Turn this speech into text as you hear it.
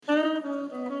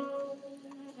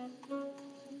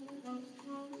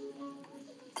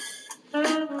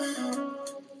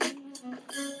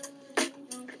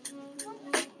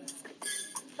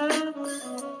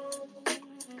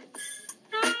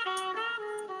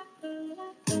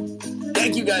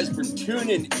Thank you guys for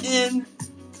tuning in.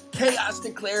 Chaos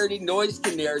to clarity, noise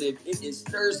to narrative. It is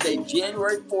Thursday,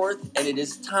 January 4th, and it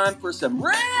is time for some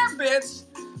rare bits.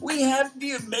 We have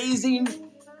the amazing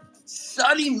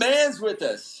Sunnymanz with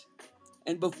us.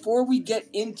 And before we get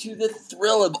into the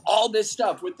thrill of all this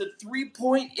stuff with the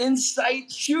 3-point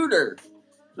insight shooter,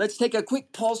 let's take a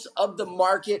quick pulse of the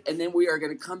market, and then we are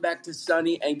going to come back to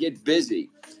Sunny and get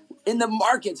busy. In the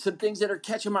market, some things that are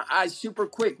catching my eye super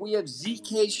quick. We have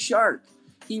ZK Shark.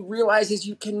 He realizes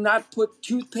you cannot put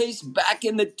toothpaste back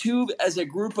in the tube as a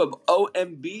group of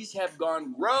OMBs have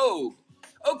gone rogue.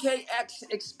 OKX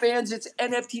expands its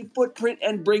NFT footprint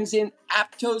and brings in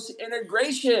Aptos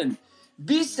integration.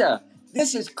 Visa,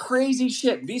 this is crazy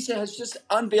shit. Visa has just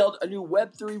unveiled a new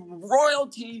Web3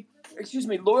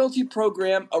 loyalty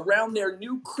program around their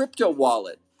new crypto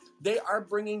wallet. They are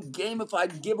bringing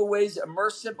gamified giveaways,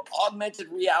 immersive augmented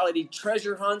reality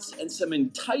treasure hunts, and some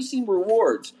enticing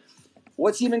rewards.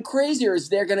 What's even crazier is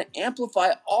they're going to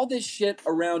amplify all this shit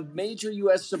around major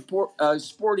U.S.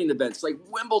 sporting events like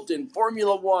Wimbledon,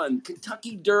 Formula One,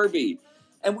 Kentucky Derby,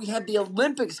 and we have the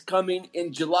Olympics coming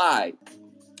in July.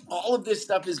 All of this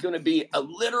stuff is going to be a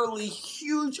literally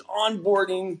huge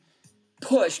onboarding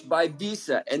push by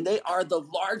Visa, and they are the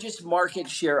largest market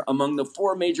share among the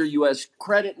 4 major U.S.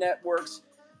 credit networks.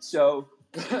 So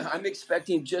I'm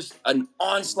expecting just an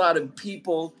onslaught of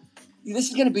people. This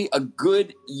is going to be a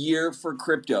good year for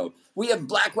crypto. We have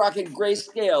BlackRock and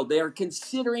Grayscale. They are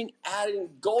considering adding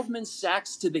Goldman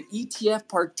Sachs to the ETF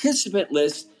participant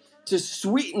list to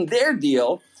sweeten their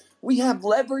deal. We have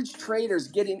leveraged traders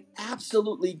getting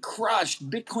absolutely crushed.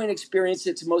 Bitcoin experienced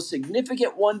its most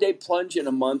significant one-day plunge in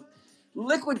a month.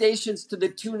 Liquidations to the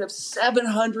tune of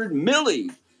 700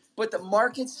 milli. But the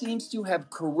market seems to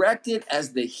have corrected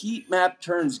as the heat map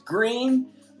turns green.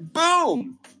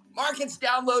 Boom! Markets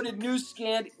downloaded news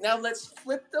scan. Now let's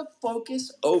flip the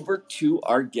focus over to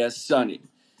our guest, Sunny.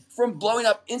 From blowing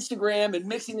up Instagram and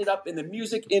mixing it up in the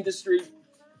music industry,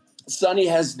 Sunny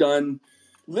has done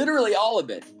literally all of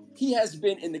it. He has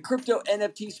been in the crypto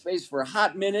NFT space for a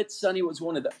hot minute. Sunny was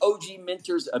one of the OG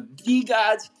minters of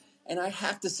DeGods. And I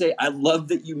have to say, I love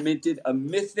that you minted a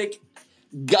mythic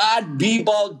God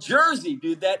B-ball jersey,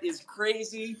 dude. That is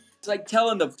crazy. It's like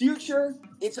telling the future.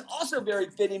 It's also very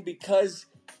fitting because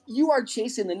you are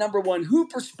chasing the number 1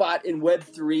 hooper spot in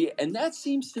Web3, and that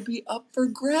seems to be up for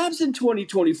grabs in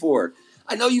 2024.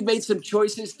 I know you've made some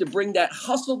choices to bring that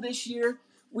hustle this year.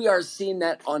 We are seeing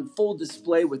that on full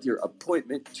display with your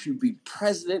appointment to be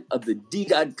president of the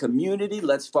DeGod community.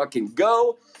 Let's fucking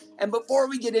go. And before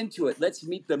we get into it, let's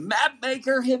meet the map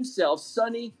maker himself,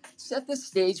 Sunny. Set the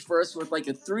stage for us with like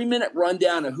a 3-minute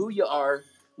rundown of who you are,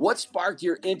 what sparked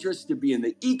your interest to be in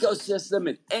the ecosystem,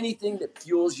 and anything that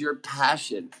fuels your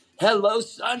passion. Hello,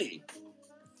 Sunny.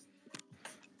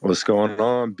 What's going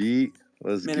on, B?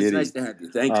 Let's Man, get it's it. nice to have you.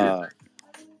 Thank you.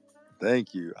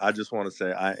 Thank you. I just want to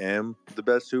say I am the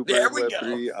best hooper There in we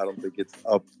Web3. I don't think it's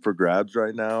up for grabs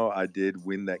right now. I did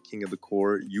win that King of the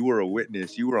Court. You were a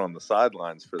witness. You were on the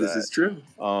sidelines for that. This is true.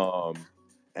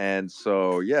 And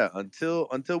so, yeah, until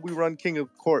we run King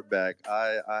of Court back,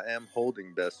 I am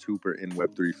holding best hooper in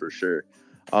Web3 for sure.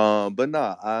 But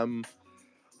nah,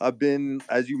 I've been,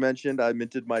 as you mentioned, I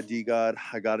minted my DeGod.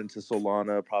 I got into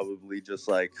Solana probably just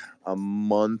like a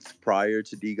month prior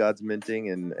to DeGod's minting,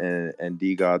 and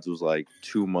DeGod's was like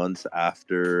 2 months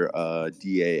after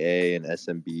DAA and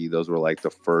SMB. Those were like the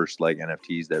first like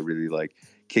NFTs that really like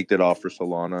kicked it off for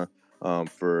Solana.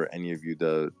 For any of you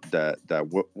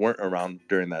that weren't around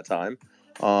during that time.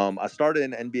 I started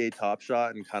in NBA Top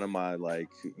Shot, and kind of my like,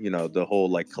 the whole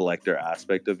like collector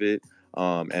aspect of it.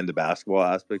 And the basketball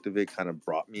aspect of it kind of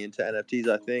brought me into NFTs,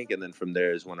 I think. And then from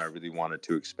there is when I really wanted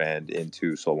to expand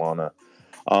into Solana.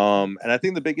 And I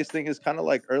think the biggest thing is kind of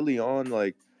like early on,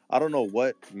 like, I don't know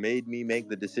what made me make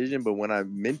the decision, but when I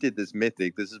minted this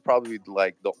mythic, this is probably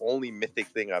like the only mythic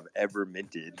thing I've ever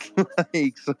minted.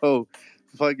 Like, so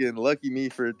fucking lucky me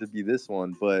for it to be this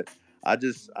one. But I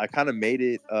kind of made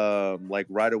it like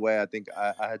right away. I think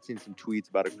I had seen some tweets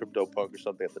about a CryptoPunk or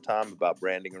something at the time about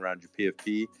branding around your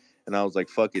PFP. And I was like,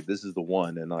 fuck it, this is the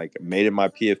one. And like made it my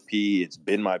PFP. It's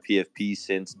been my PFP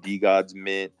since DeGod's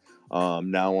mint.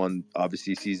 Now on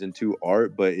obviously season 2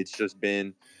 art, but it's just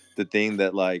been the thing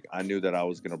that like I knew that I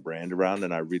was gonna brand around,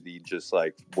 and I really just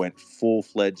like went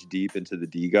full-fledged deep into the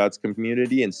DeGod's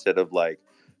community instead of like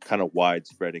kind of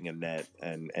widespreading a net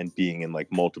and being in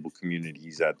like multiple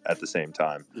communities at the same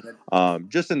time.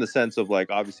 Just in the sense of like,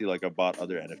 obviously like I've bought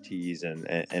other NFTs and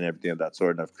everything of that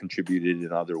sort, and I've contributed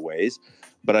in other ways.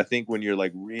 But I think when you're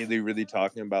like really, really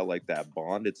talking about like that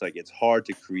bond, it's like, it's hard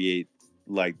to create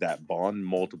like that bond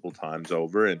multiple times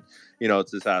over. And, you know,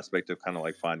 it's this aspect of kind of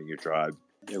like finding your tribe.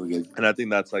 There we go. And I think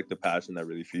that's like the passion that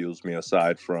really fuels me,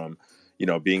 aside from, you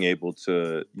know, being able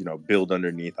to, you know, build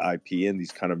underneath IP and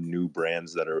these kind of new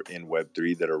brands that are in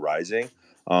Web3 that are rising,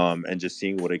 and just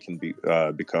seeing what it can be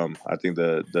become. I think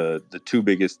the two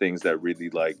biggest things that really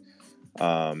like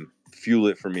fuel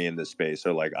it for me in this space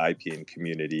are like IP and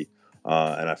community.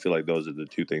 And I feel like those are the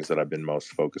two things that I've been most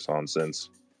focused on since.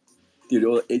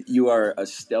 Dude, you are a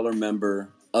stellar member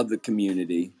of the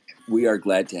community. We are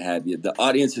glad to have you. The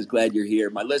audience is glad you're here.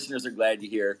 My listeners are glad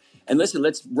you're here. And listen,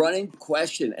 let's run in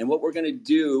question. And what we're going to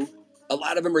do, a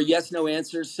lot of them are yes, no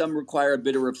answers. Some require a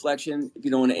bit of reflection. If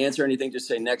you don't want to answer anything, just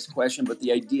say next question. But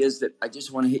the idea is that I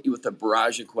just want to hit you with a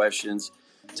barrage of questions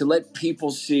to let people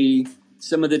see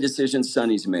some of the decisions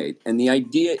Sunny's made. And the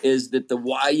idea is that the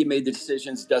why you made the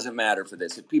decisions doesn't matter for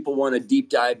this. If people want a deep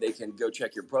dive, they can go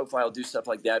check your profile, do stuff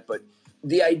like that. But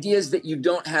the idea is that you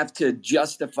don't have to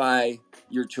justify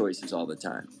your choices all the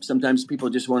time. Sometimes people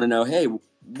just want to know, hey,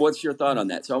 what's your thought on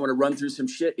that? So I want to run through some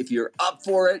shit. If you're up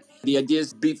for it, the idea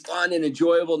is be fun and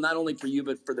enjoyable, not only for you,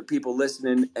 but for the people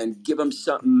listening, and give them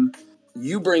something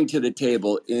you bring to the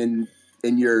table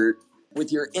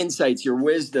with your insights, your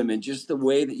wisdom, and just the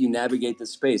way that you navigate the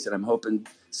space. And I'm hoping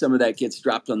some of that gets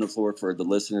dropped on the floor for the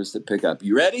listeners to pick up.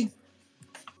 You ready?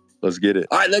 Let's get it.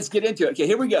 All right, let's get into it. Okay,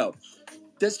 here we go.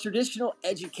 Does traditional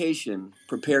education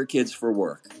prepare kids for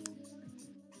work?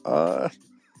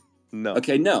 No.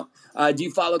 Okay, no. Do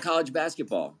you follow college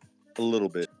basketball? A little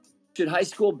bit. Should high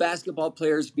school basketball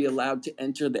players be allowed to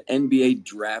enter the NBA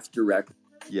draft directly?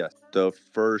 Yes. The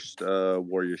first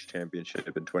Warriors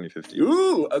championship in 2015.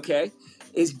 Ooh, okay.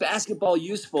 Is basketball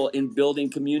useful in building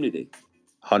community?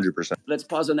 100%. Let's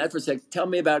pause on that for a sec. Tell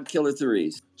me about Killer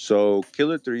Threes. So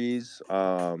Killer Threes,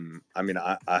 I mean,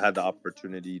 I had the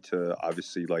opportunity to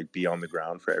obviously like be on the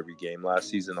ground for every game last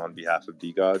season on behalf of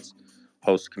DeGods,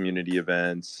 host community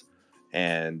events,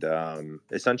 and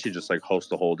essentially just like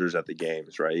host the holders at the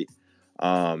games, right?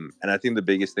 And I think the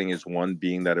biggest thing is, one,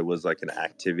 being that it was like an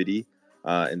activity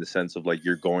in the sense of like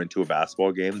you're going to a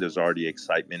basketball game. There's already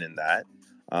excitement in that.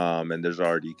 And there's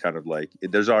already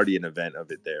there's already an event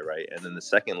of it there, right? And then the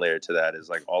second layer to that is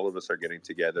like all of us are getting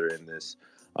together in this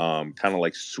kind of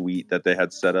like suite that they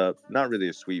had set up. Not really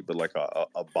a suite, but like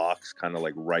a box kind of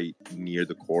like right near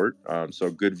the court. So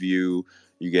good view,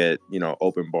 you get, you know,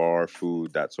 open bar,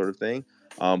 food, that sort of thing.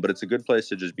 But it's a good place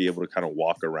to just be able to kind of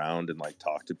walk around and like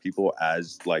talk to people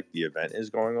as like the event is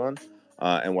going on.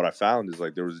 And what I found is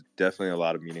like there was definitely a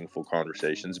lot of meaningful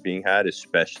conversations being had,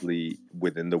 especially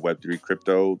within the Web3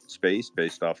 crypto space,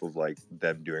 based off of like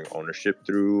them doing ownership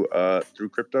through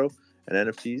crypto and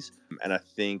NFTs. And I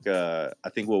think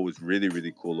what was really,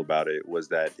 really cool about it was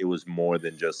that it was more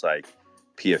than just like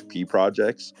PFP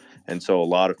projects. And so a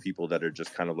lot of people that are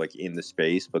just kind of like in the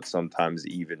space, but sometimes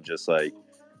even just like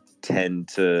tend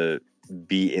to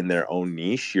be in their own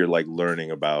niche, you're like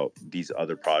learning about these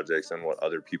other projects and what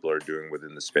other people are doing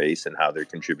within the space and how they're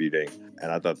contributing.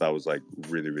 And I thought that was like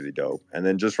really, really dope. And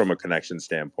then just from a connection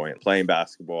standpoint, playing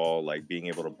basketball, like being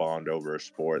able to bond over a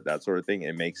sport, that sort of thing,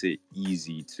 it makes it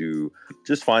easy to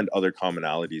just find other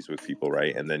commonalities with people,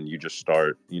 right? And then you just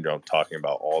start, you know, talking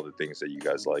about all the things that you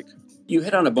guys like. You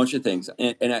hit on a bunch of things,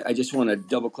 and I just want to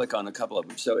double click on a couple of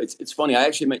them. So it's funny. I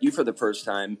actually met you for the first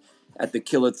time at the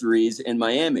Killer Threes in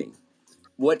Miami.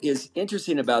 What is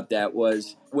interesting about that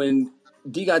was when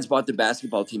DeGods bought the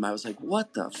basketball team, I was like,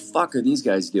 what the fuck are these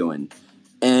guys doing?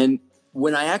 And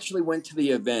when I actually went to the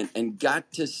event and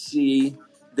got to see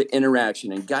the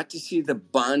interaction and got to see the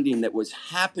bonding that was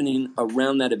happening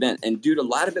around that event, and dude, a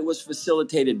lot of it was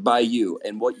facilitated by you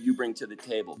and what you bring to the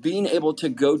table. Being able to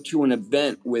go to an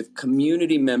event with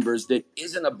community members that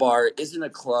isn't a bar, isn't a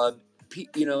club,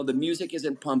 you know, the music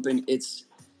isn't pumping,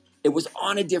 it was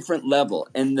on a different level.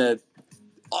 And the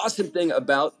awesome thing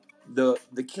about the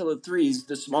Killer Threes,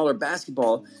 the smaller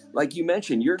basketball, like you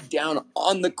mentioned, you're down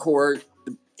on the court.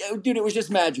 Dude, it was just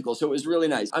magical. So it was really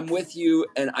nice. I'm with you,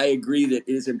 and I agree that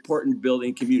it is important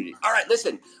building community. All right,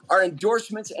 listen, are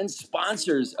endorsements and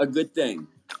sponsors a good thing?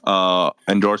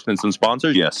 Endorsements and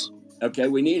sponsors, yes. Okay,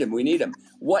 we need them. We need them.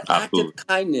 What Absolutely. act of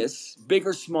kindness, big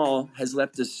or small, has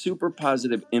left a super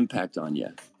positive impact on you?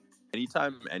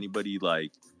 Anytime anybody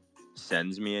like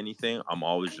sends me anything, I'm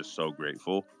always just so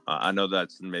grateful. I know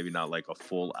that's maybe not like a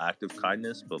full act of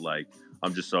kindness, but like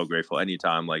I'm just so grateful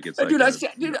anytime like it's like dude, I see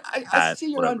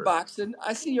your whatever. Unboxing.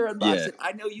 I see your unboxing. Yeah.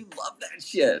 I know you love that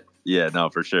shit. Yeah, no,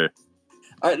 for sure.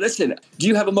 All right, listen, do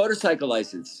you have a motorcycle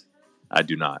license? I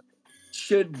do not.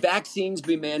 Should vaccines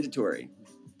be mandatory?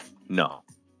 No.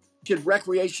 Should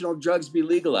recreational drugs be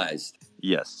legalized?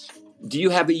 Yes. Do you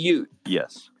have a ute?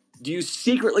 Yes. Do you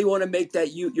secretly want to make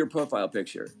that your profile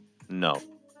picture? No.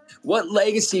 What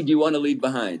legacy do you want to leave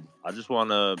behind? I just want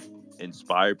to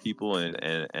inspire people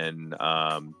and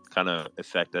kind of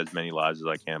affect as many lives as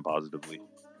I can positively.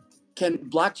 Can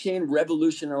blockchain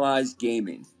revolutionize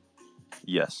gaming?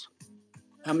 Yes.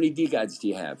 How many DeGods do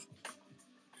you have?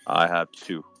 I have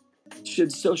 2.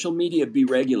 Should social media be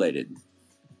regulated?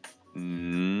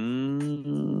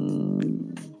 To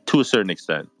a certain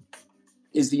extent.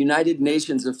 Is the United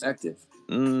Nations effective?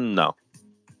 No.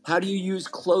 How do you use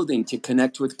clothing to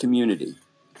connect with community?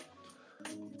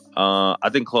 I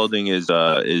think clothing is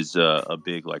a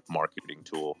big like marketing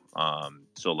tool.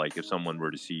 So like if someone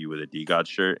were to see you with a DeGod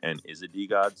shirt and is a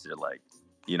DeGods, they're like,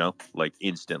 like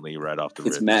instantly right off the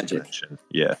rip. It's magic. Connection.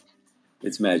 Yeah.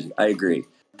 It's magic. I agree.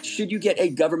 Should you get a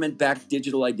government-backed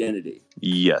digital identity?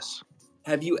 Yes.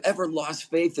 Have you ever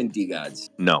lost faith in DeGods?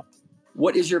 No.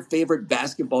 What is your favorite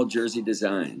basketball jersey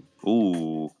design?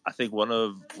 Ooh, I think one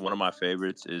of my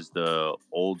favorites is the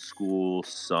old school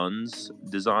Suns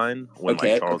design when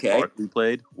Charles Barkley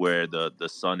played, where the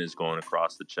sun is going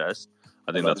across the chest.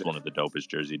 I think that's one of the dopest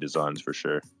jersey designs for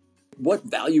sure. What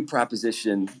value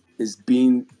proposition is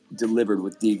being delivered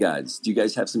with DeGods? Do you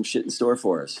guys have some shit in store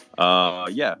for us?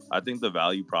 Yeah, I think the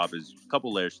value prop is a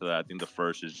couple layers to that. I think the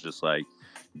first is just like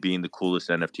being the coolest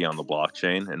NFT on the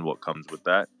blockchain and what comes with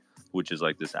that, which is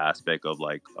like this aspect of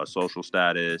like a social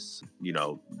status,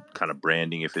 kind of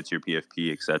branding if it's your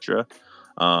PFP, etc.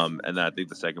 And then I think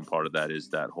the second part of that is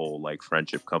that whole like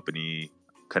friendship company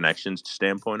connections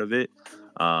standpoint of it,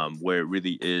 where it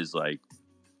really is like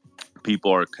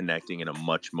people are connecting in a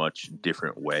much, much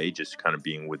different way, just kind of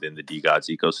being within the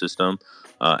DeGods ecosystem.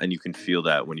 And you can feel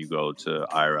that when you go to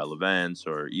IRL events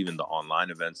or even the online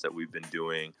events that we've been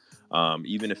doing,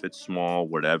 even if it's small,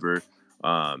 whatever.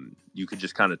 You could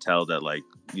just kind of tell that like,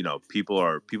 people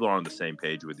are on the same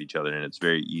page with each other, and it's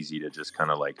very easy to just kind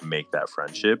of like make that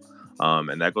friendship.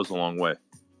 And that goes a long way.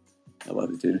 I love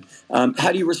it, dude.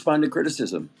 How do you respond to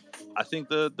criticism? I think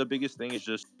the biggest thing is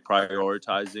just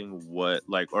prioritizing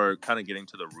or kind of getting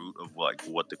to the root of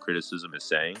what the criticism is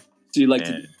saying. So you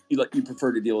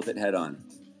prefer to deal with it head on?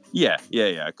 Yeah.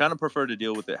 I kind of prefer to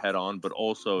deal with it head on, but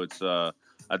also it's I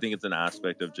think it's an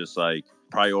aspect of just like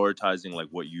prioritizing like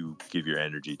what you give your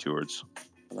energy towards.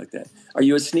 I like that. Are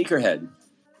you a sneakerhead?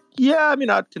 Yeah, I mean,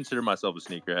 I'd consider myself a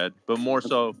sneakerhead, but more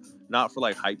so not for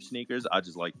like hype sneakers. I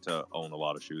just like to own a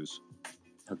lot of shoes.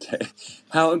 Okay.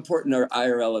 How important are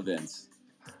IRL events?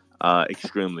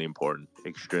 Extremely important.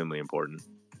 Extremely important.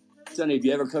 Sonny, have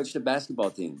you ever coached a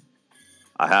basketball team?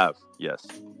 I have, yes.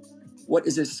 What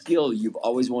is a skill you've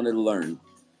always wanted to learn?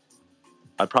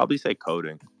 I'd probably say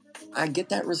coding. I get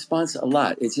that response a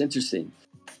lot. It's interesting.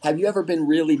 Have you ever been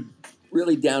really,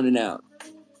 really down and out?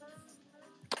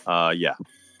 Yeah.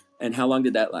 And how long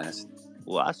did that last?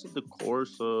 Lasted the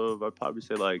course of, I'd probably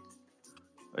say like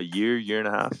a year and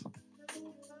a half.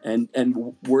 And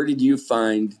where did you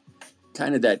find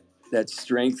kind of that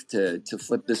strength to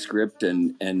flip the script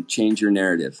and change your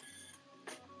narrative?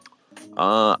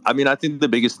 I mean, I think the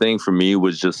biggest thing for me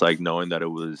was just like knowing that it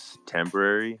was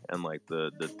temporary, and like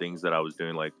the things that I was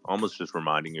doing, like almost just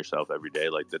reminding yourself every day,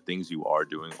 like the things you are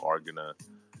doing are gonna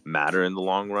matter in the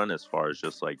long run as far as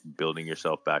just like building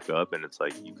yourself back up. And it's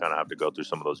like you kind of have to go through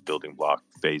some of those building block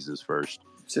phases first.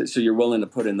 So you're willing to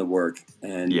put in the work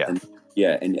and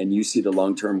you see the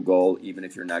long-term goal, even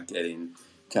if you're not getting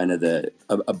kind of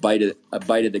a bite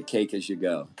of the cake as you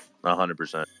go.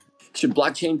 100%. Should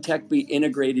blockchain tech be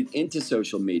integrated into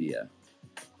social media?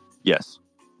 Yes.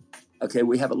 Okay,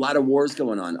 we have a lot of wars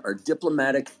going on. Are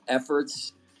diplomatic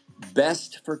efforts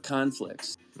best for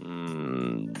conflicts?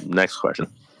 Next question.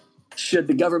 Should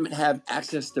the government have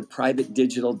access to private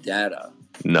digital data?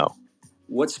 No.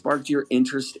 What sparked your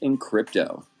interest in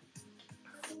crypto?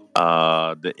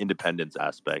 The independence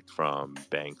aspect from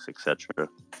banks, etc.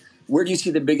 Where do you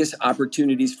see the biggest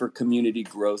opportunities for community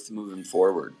growth moving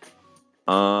forward?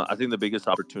 I think the biggest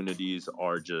opportunities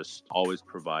are just always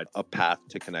provide a path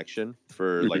to connection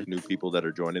for like new people that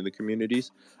are joining the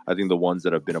communities. I think the ones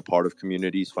that have been a part of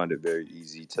communities find it very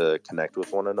easy to connect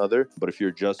with one another. But if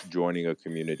you're just joining a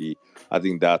community, I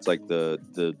think that's like the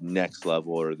next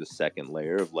level or the second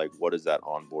layer of like, what does that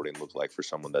onboarding look like for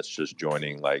someone that's just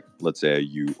joining, like, let's say a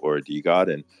U or a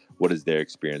DeGod, and what does their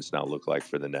experience now look like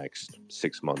for the next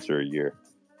 6 months or a year?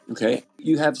 Okay.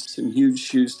 You have some huge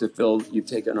shoes to fill. You've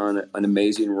taken on an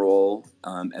amazing role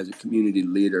as a community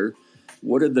leader.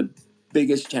 What are the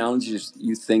biggest challenges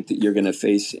you think that you're going to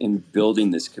face in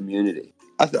building this community?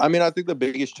 I think the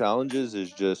biggest challenges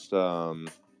is just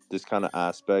this kind of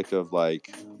aspect of like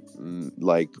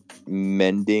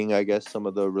mending, I guess, some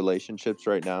of the relationships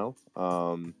right now.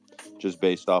 just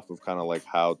based off of kind of like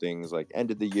how things like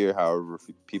ended the year, however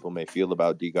people may feel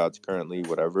about DeGods currently,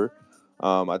 whatever.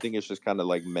 I think it's just kind of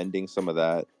like mending some of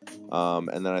that.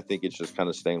 And then I think it's just kind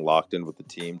of staying locked in with the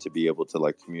team to be able to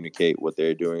like communicate what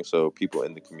they're doing so people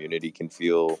in the community can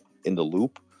feel in the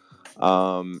loop.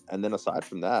 And then aside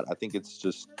from that, I think it's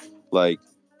just like,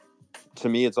 to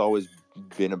me, it's always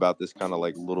been about this kind of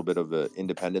like little bit of an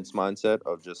independence mindset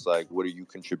of just like, what are you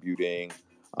contributing?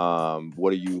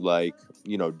 What are you like,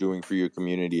 doing for your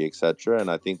community, etc.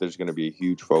 And I think there's going to be a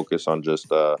huge focus on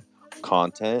just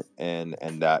content and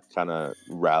that kind of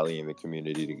rallying the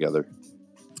community together.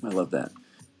 I love that.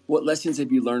 What lessons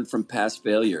have you learned from past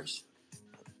failures?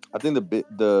 I think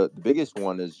the biggest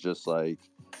one is just like,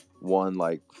 one,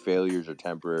 like failures are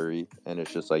temporary, and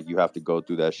it's just like you have to go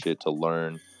through that shit to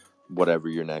learn whatever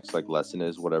your next like lesson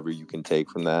is, whatever you can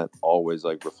take from that. Always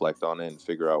like reflect on it and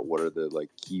figure out what are the like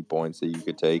key points that you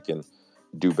could take and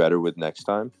do better with next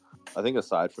time. I think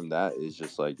aside from that is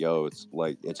just like, it's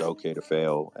like it's okay to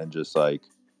fail and just like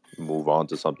move on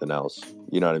to something else.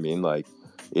 You know what I mean? Like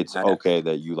it's okay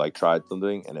that you like tried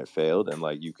something and it failed, and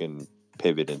like you can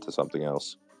pivot into something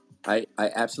else. I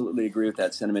absolutely agree with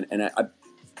that sentiment. And I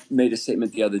made a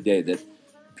statement the other day that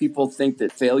people think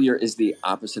that failure is the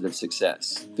opposite of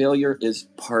success. Failure is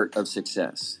part of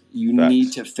success. You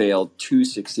need to fail to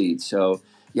succeed. So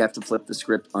you have to flip the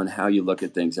script on how you look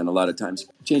at things. And a lot of times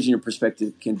changing your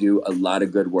perspective can do a lot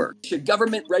of good work. Should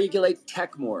government regulate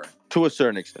tech more? To a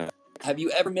certain extent. Have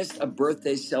you ever missed a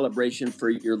birthday celebration for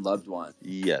your loved one?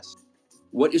 Yes.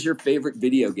 What is your favorite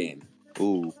video game?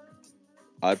 Ooh,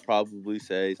 I'd probably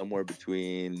say somewhere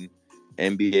between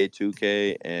NBA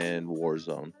 2K and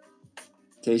Warzone.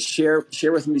 Okay, share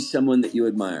with me someone that you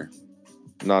admire.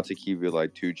 Not to keep it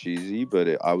like too cheesy, but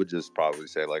I would just probably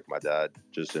say like my dad,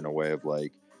 just in a way of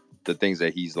like the things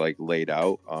that he's like laid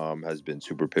out has been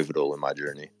super pivotal in my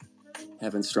journey.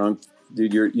 Having strong,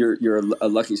 dude, you're a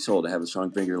lucky soul to have a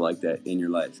strong figure like that in your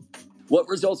life. What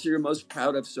results are you most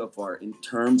proud of so far in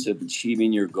terms of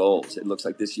achieving your goals? It looks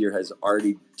like this year has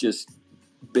already just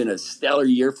been a stellar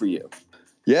year for you.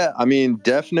 Yeah, I mean,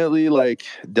 definitely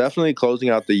closing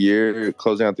out the year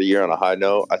on a high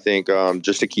note. I think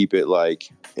just to keep it like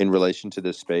in relation to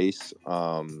this space,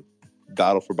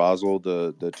 Battle for Basel,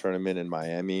 the tournament in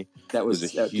Miami, was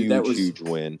a huge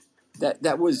win.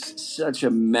 That was such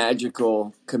a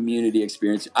magical community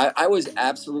experience. I was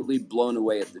absolutely blown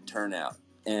away at the turnout,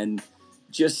 and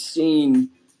just seeing,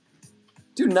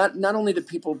 dude, not only the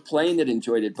people playing that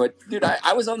enjoyed it, but dude,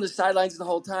 I was on the sidelines the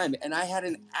whole time, and I had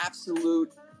an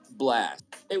absolute blast.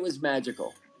 It was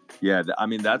magical. Yeah, I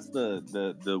mean, that's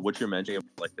the what you're mentioning,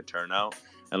 like the turnout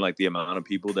and like the amount of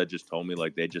people that just told me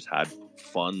like they just had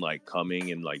fun like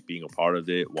coming and like being a part of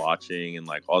it, watching, and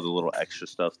like all the little extra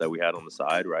stuff that we had on the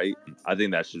side, right? I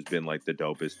think that's just been like the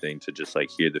dopest thing to just like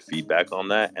hear the feedback on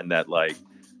that, and that like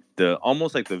the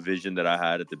almost like the vision that I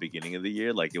had at the beginning of the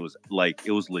year, like it was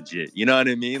legit. You know what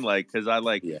I mean? Like, because I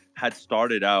had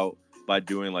started out by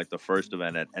doing like the first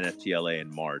event at NFTLA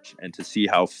in March, and to see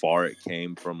how far it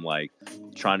came from like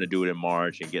trying to do it in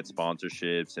March and get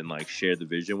sponsorships and like share the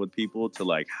vision with people to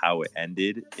like how it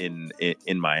ended in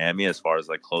Miami as far as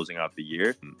like closing out the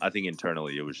year. I think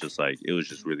internally it was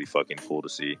just really fucking cool to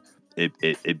see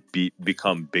it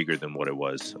become bigger than what it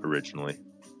was originally.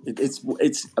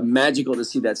 It's magical to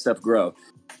see that stuff grow.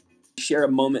 Share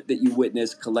a moment that you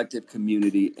witnessed collective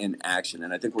community in action.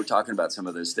 And I think we're talking about some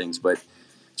of those things, but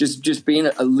just being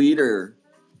a leader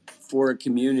for a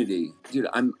community, dude,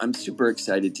 I'm super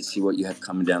excited to see what you have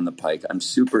coming down the pike. I'm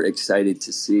super excited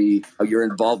to see how your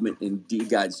involvement in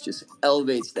DeGods just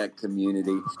elevates that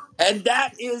community. And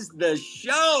that is the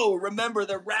show. Remember,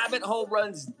 the rabbit hole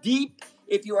runs deep.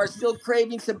 If you are still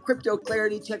craving some crypto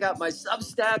clarity, check out my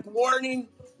Substack. Warning,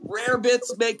 rare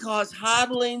bits may cause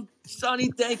hodling. Sonny,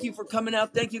 thank you for coming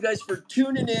out. Thank you guys for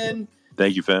tuning in.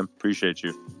 Thank you, fam. Appreciate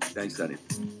you. Thanks, Sonny.